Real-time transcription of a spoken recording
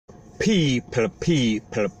People,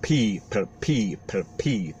 people, people, people,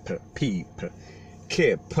 people, people.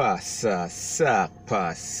 Que pasa,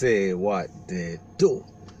 sapa, say what they do.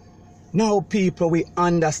 Now, people, we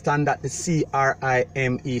understand that the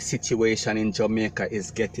CRIME situation in Jamaica is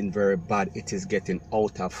getting very bad. It is getting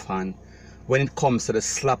out of hand. When it comes to the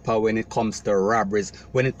slapper, when it comes to robberies,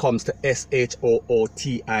 when it comes to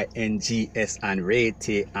SHOOTINGS and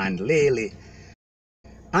Rete and Lele.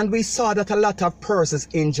 And we saw that a lot of persons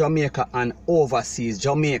in Jamaica and overseas,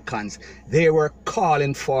 Jamaicans, they were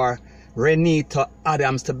calling for Reneto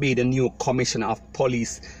Adams to be the new commissioner of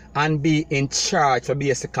police and be in charge for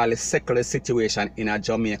basically secular situation in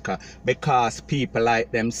Jamaica, because people like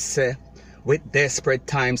them say, with desperate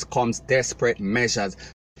times comes desperate measures.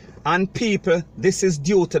 And people, this is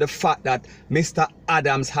due to the fact that Mr.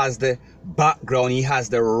 Adams has the background, he has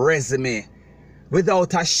the resume.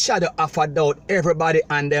 Without a shadow of a doubt, everybody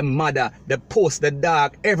and their mother, the post, the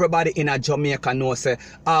dog, everybody in Jamaica knows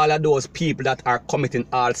all of those people that are committing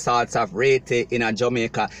all sorts of rape in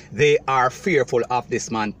Jamaica, they are fearful of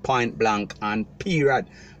this man, point blank and period.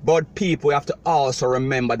 But people, we have to also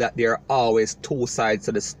remember that there are always two sides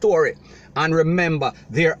to the story. And remember,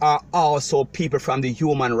 there are also people from the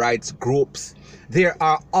human rights groups. There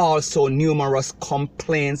are also numerous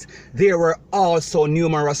complaints. There were also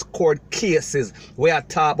numerous court cases where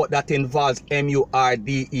talk about that involves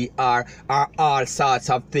MURDER or all sorts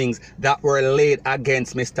of things that were laid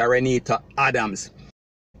against Mr. Reneto Adams.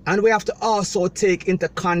 And we have to also take into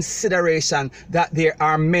consideration that there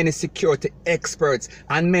are many security experts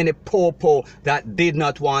and many popo that did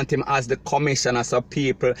not want him as the commissioner. So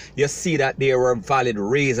people, you see that there were valid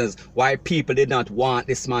reasons why people did not want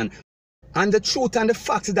this man. And the truth and the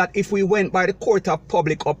fact is that if we went by the court of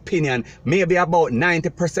public opinion, maybe about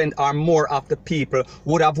 90% or more of the people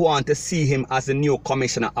would have wanted to see him as the new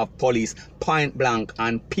commissioner of police, point blank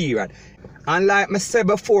and period. And like I said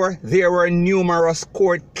before, there were numerous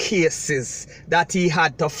court cases that he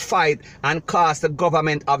had to fight and cost the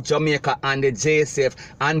government of Jamaica and the JCF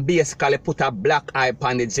and basically put a black eye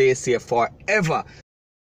on the JCF forever.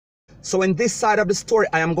 So in this side of the story,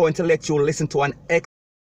 I am going to let you listen to an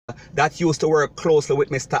that used to work closely with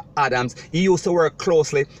Mr. Adams. He used to work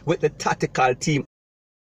closely with the tactical team.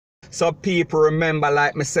 So people, remember,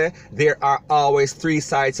 like me say, there are always three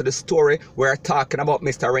sides to the story. We're talking about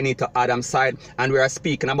Mr. Reneto Adams' side, and we are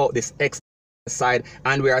speaking about this side,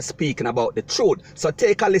 and we are speaking about the truth. So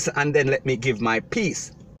take a listen and then let me give my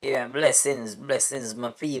piece. Yeah, blessings, my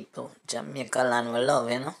people. Jamaica land we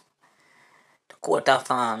love, you know. The coat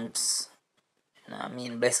of arms, you know what I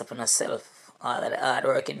mean, bless upon yourself. All of the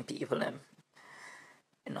hard-working people, them,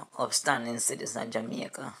 you know, upstanding citizens of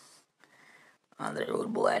Jamaica. All the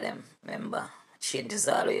road boy, them, remember, change is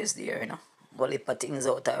always there, you know. But if things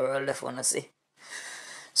out of the world, if you want to see.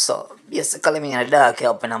 So, basically, me in the dark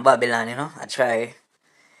up in Babylon, you know, I try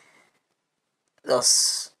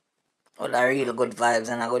just all the real good vibes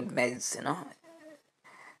and the good meds, you know.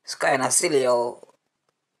 It's kind of silly how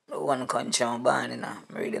one country I'm born, you know,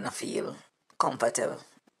 I really don't feel comfortable.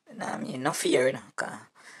 You know what I mean? No fear, you know, because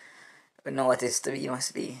we know what it is to be,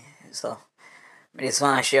 must be. So, I just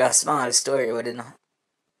want to share a small story with you, know,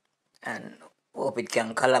 and hope it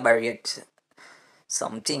can collaborate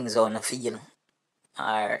some things on the feel,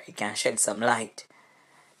 or it can shed some light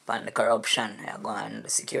on the corruption going on in the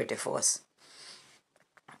security force.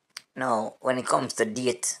 Now, when it comes to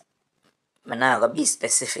date, I'm not going to be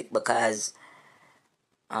specific because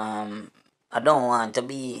I don't want to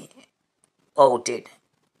be outed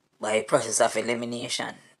by a process of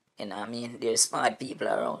elimination. You know what I mean? There's smart people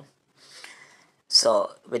around.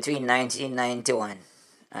 So, between 1991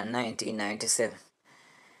 and 1997,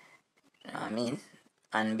 you know what I mean?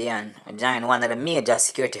 And beyond, I joined one of the major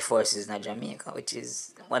security forces in Jamaica, which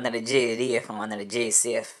is one of the JDF and one of the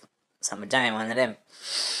JCF. So, I joined one of them.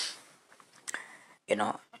 You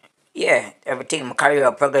know, yeah, everything, my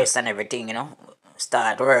career progress and everything, you know.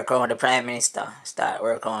 Start work around the Prime Minister, start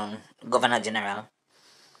work on Governor General.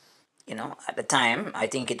 You know, at the time, I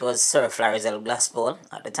think it was Sir Florizel Glassball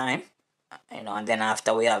at the time. You know, and then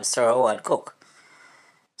after we have Sir Howard Cook.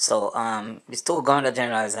 So, these two Governor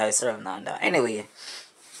Generals I served under. Anyway,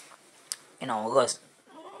 you know, it was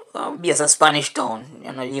be as a Spanish town,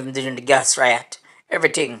 you know, even during the gas riot,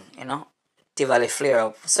 everything, you know, Tivoli flare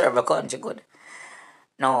up, serve a country good.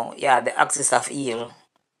 Now, yeah, the axis of evil,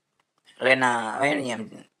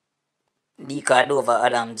 Deca Dover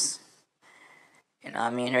Adams. You know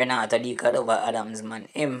what I mean? Renato Deca Dover Adams, man.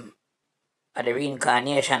 Him are the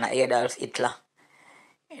reincarnation of Adolf Hitler.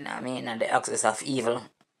 You know what I mean? And the axis of evil.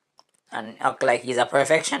 And act like he's a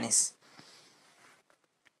perfectionist.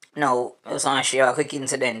 Now, I just want to share a quick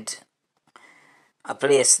incident a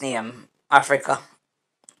place named Africa.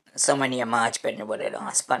 Somewhere near March Penny, but they don't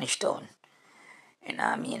a Spanish town. You know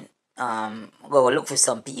what I mean? Go look for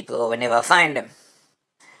some people, we never find them.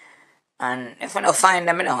 And if we don't find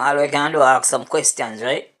them, all we can do is ask some questions,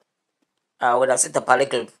 right? I would have set up a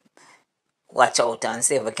little watch out and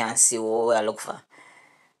see if we can see what we look for.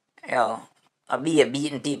 Yo, I be a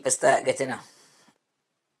beating people start getting a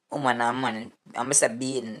woman and man. I'm just a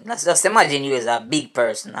beating. Let's just imagine you as a big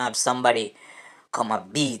person, have somebody come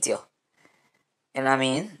and beat you. You know what I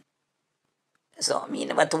mean? So me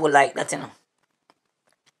never too like that.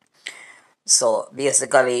 So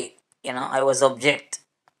basically, I was object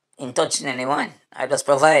in touching anyone. I just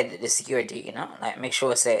provide the security, like make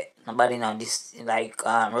sure say nobody now this like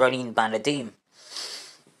running on the team.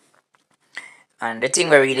 And the thing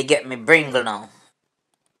where really get me bringle now.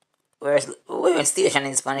 Whereas we were stationed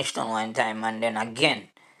in Spanish Town one time and then again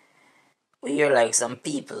we hear like some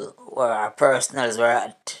people where our personals were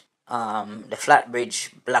at the flat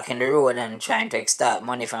bridge blocking the road and trying to extort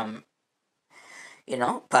money from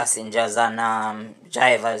passengers and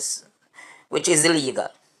drivers, which is illegal.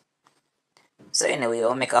 So anyway,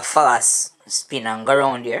 we'll make a fast spin and go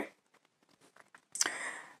around here.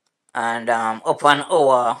 And upon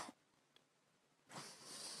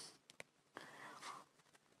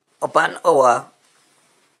our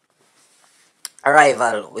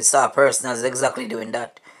arrival, we saw personals exactly doing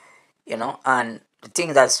that, and the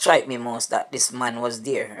thing that struck me most that this man was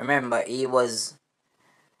there. Remember, he was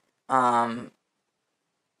like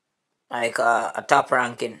a top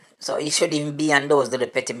ranking, so he shouldn't even be on those little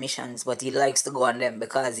petty missions, but he likes to go on them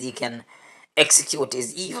because he can execute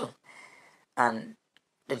his evil. And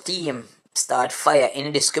the team start fire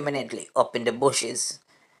indiscriminately up in the bushes.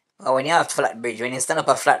 When you have flat bridge, when you stand up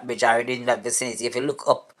a flat bridge already in that vicinity, if you look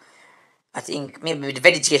up, I think maybe the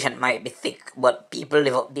vegetation might be thick, but people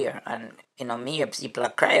live up there, and me people are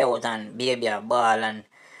cry out and baby are ball, and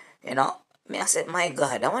me I said, my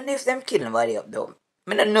God, I wonder if them kill nobody up there.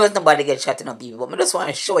 I don't know if nobody get shot in people, but I just want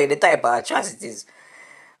to show you the type of atrocities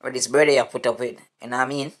where this brother you put up with. You know what I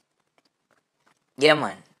mean? Yeah,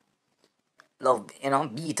 man. Love,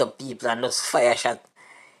 beat up people and just fire shot,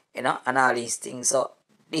 and all these things. So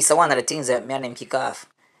these are one of the things that me and him kick off.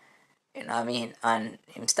 You know what I mean? And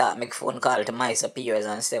him start make phone call to my superiors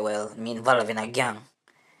and say, well, me involved in a gang.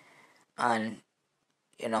 And,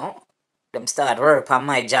 them start work on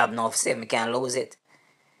my job now to say me can't lose it.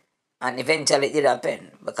 And eventually it did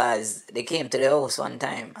happen because they came to the house one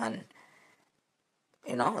time and,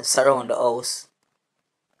 surround the house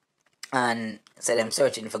and said them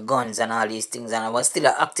searching for guns and all these things, and I was still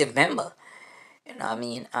an active member. You know what I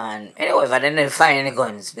mean? And anyway, I didn't find any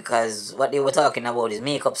guns because what they were talking about is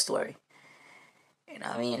makeup story. You know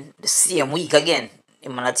what I mean? The same week again,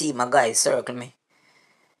 him and a team of guys circle me.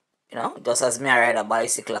 Just as me I ride a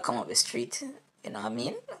bicycle I come up the street. You know what I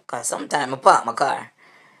mean? Because sometimes I park my car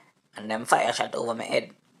and them fire shot over my head.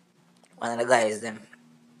 One of the guys, them,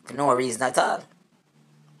 for no reason at all.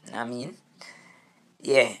 You know what I mean?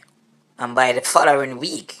 Yeah. And by the following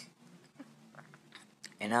week,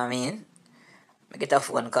 you know what I mean? I get a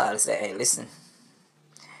phone call say, hey, listen,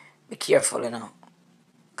 be careful,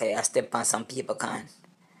 because I step on some people can.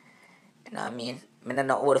 You know what I mean? I don't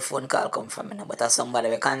know where the phone call come from, but that's somebody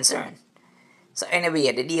we're concerned. So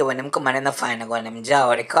anyway, the day when them come and find, I go and them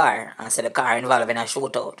jaw the car and say the car involved in a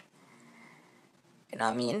shootout. You know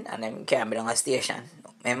what I mean? And them carry me down a station.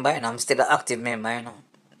 Remember, I'm still an active member,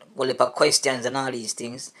 Whole heap of questions and all these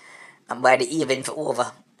things. And by the evening for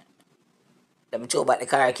over, them throw back the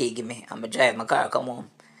car key give me and I drive my car come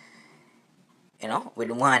home.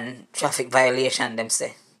 With one traffic violation, them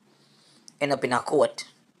say. End up in a court.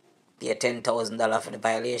 Pay $10,000 for the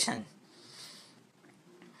violation.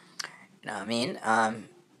 You know what I mean?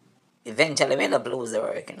 Eventually I end up lose the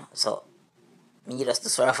work, So me just to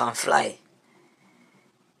surf and fly.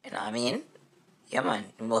 You know what I mean? Yeah, man.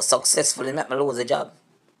 The most successfully make me lose the job.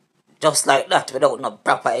 Just like that, without no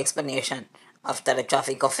proper explanation after the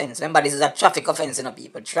traffic offense. Remember, this is a traffic offense,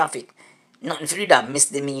 people. Traffic. Nothing for that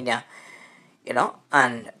misdemeanor.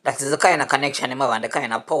 And that is the kind of connection him have and the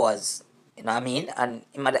kind of powers. You know what I mean? And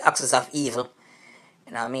him have the access of evil.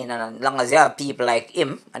 You know what I mean? And as long as you have people like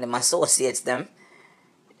him and him associates them,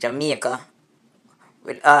 Jamaica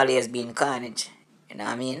will always be in carnage. You know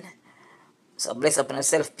what I mean? So bless up on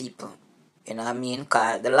yourself, people. You know what I mean?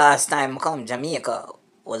 Because the last time I come Jamaica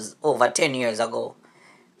was over 10 years ago.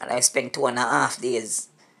 And I spent 2.5 days.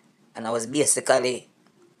 And I was basically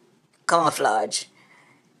camouflage.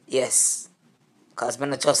 Yes. Because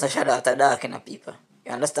I'm not trust a shadow after dark people.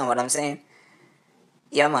 You understand what I'm saying?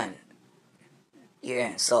 Yeah, man.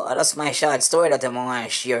 Yeah, so that's my short story that I'm going to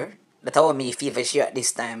share. That how me feel for sure at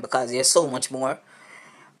this time because there's so much more.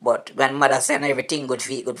 But grandmother saying everything good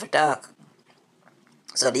for eat, good for talk.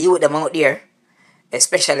 So the youth them out there,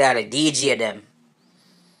 especially all the DJ them,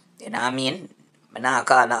 you know what I mean? I not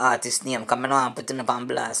call the artist name because I don't want to put them up on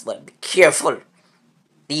blast, but be careful.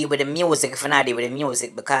 Deal with the music if you not deal with the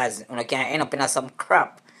music because you can end up in some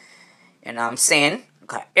crap. You know what I'm saying?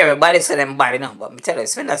 Because everybody say them bad enough, but I tell you,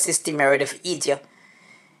 when the system is ready to eat you,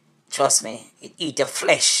 trust me, it eat your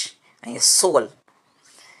flesh and your soul.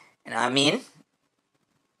 You know what I mean?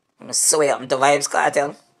 I'm so what happened to Vibes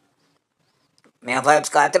Cartel. Me and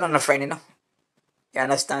Vibes Cartel on a friend, you know. You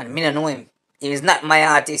understand? Me don't know him. He is not my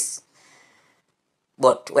artist.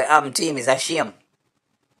 But what happened to him is a shame.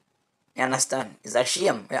 You understand? It's a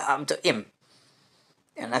shame what happened to him.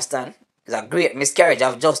 You understand? It's a great miscarriage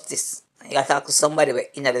of justice. You gotta talk to somebody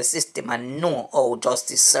in the system and know how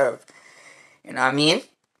justice serve. You know what I mean?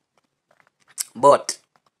 But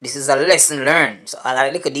this is a lesson learned. So all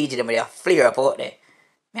the little DJ them they flare up out there.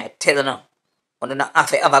 May I tell you now, one do not have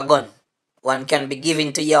to have a gun. One can be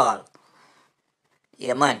given to y'all.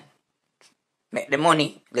 Yeah man. Make the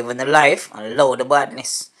money, live in the life, and love the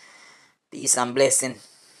badness. Peace and blessing.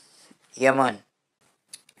 Yeah man.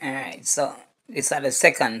 Alright, so this is the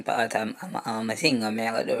second part of my thing I'm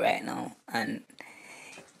going to do right now. And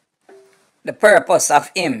the purpose of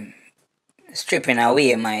him stripping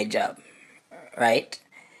away my job, right?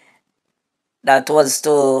 That was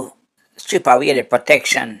to strip away the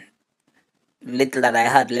protection, little that I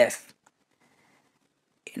had left.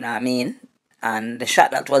 You know what I mean? And the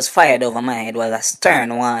shot that was fired over my head was a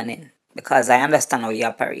stern warning because I understand how he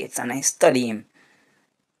operates and I study him.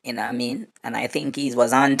 You know what I mean? And I think he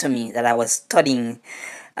was on to me that I was studying.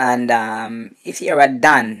 And if you're a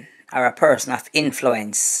Don or a person of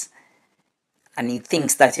influence and he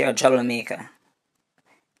thinks that you're a troublemaker,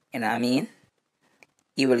 you know what I mean?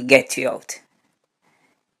 He will get you out.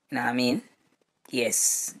 You know what I mean?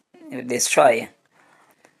 Yes. He will destroy you.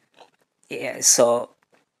 Yeah, so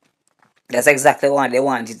that's exactly what they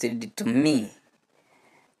wanted to do to me.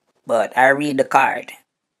 But I read the card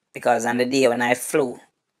because on the day when I flew,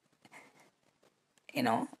 you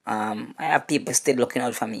know, I have people still looking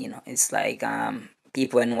out for me, you know. It's like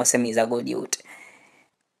people who know me is a good youth.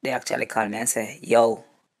 They actually call me and say, yo,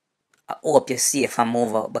 I hope you're safe and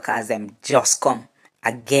move out because them just come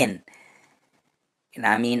again. You know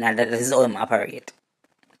what I mean? And that is how them operate.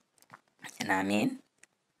 You know what I mean?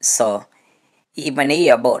 So, even you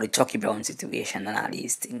hear about the Chucky Brown situation and all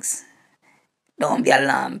these things, don't be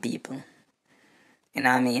alarmed, people. You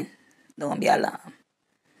know what I mean? Don't be alarmed.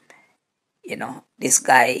 You know, this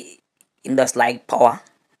guy, he does like power.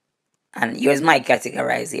 And here's my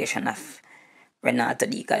categorization of Reneto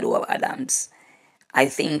Dicado Adams. I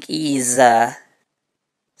think he's a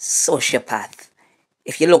sociopath.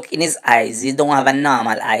 If you look in his eyes, he don't have a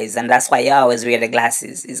normal eyes, and that's why he always wear the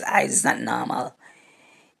glasses. His eyes is not normal.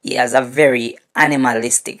 He has a very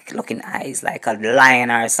animalistic looking eyes, like a lion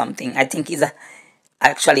or something. I think he's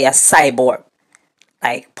actually a cyborg,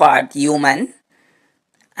 like part human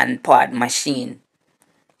and part machine.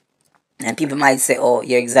 And people might say, oh,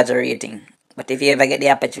 you're exaggerating. But if you ever get the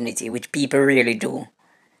opportunity, which people really do,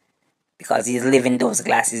 because he's living those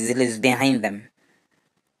glasses, he lives behind them.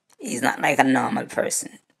 He's not like a normal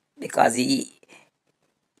person. Because he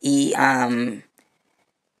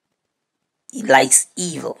likes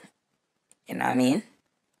evil. You know what I mean?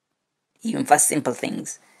 Even for simple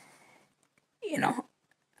things. You know?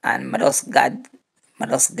 And I just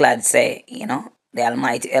glad say, you know, the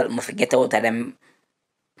Almighty help me to get out of them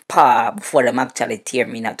paw before them actually tear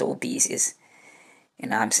me into 2 pieces. You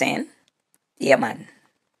know what I'm saying? Yeah, man.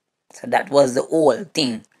 So that was the whole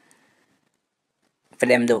thing for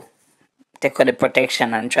them to take out the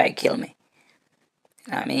protection and try to kill me.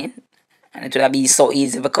 You know what I mean? And it would be so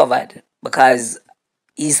easy to cover because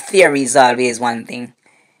his theory is always one thing.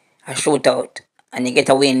 A shootout and you get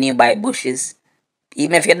away nearby bushes.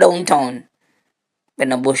 Even if you're downtown, with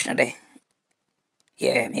no bush no there.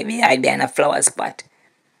 Yeah, maybe I'd be in a flower spot.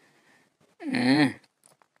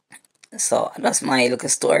 So that's my little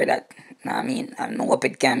story that, you know what I mean? I hope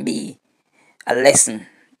it can be a lesson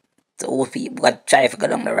to who people that try to go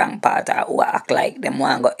down the wrong path or who act like them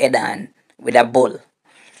want to go head on with a bull.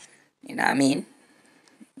 You know what I mean?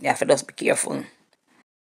 You have to just be careful.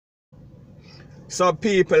 So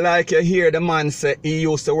people like you hear the man say he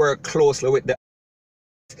used to work closely with the.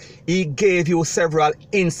 He gave you several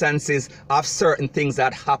instances of certain things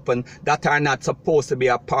that happen that are not supposed to be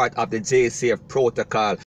a part of the JCF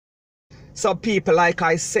protocol. So people, like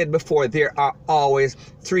I said before, there are always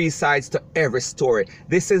three sides to every story.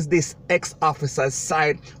 This is this ex-officer's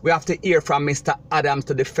side. We have to hear from Mr. Adams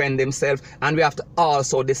to defend himself, and we have to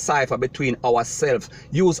also decipher between ourselves.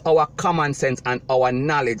 Use our common sense and our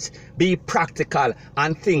knowledge. Be practical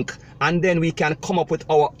and think, and then we can come up with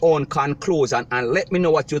our own conclusion. And let me know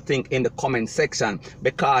what you think in the comment section,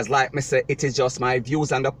 because like me say, it is just my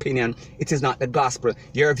views and opinion. It is not the gospel.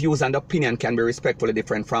 Your views and opinion can be respectfully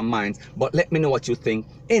different from mine, but let me know what you think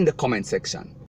in the comment section.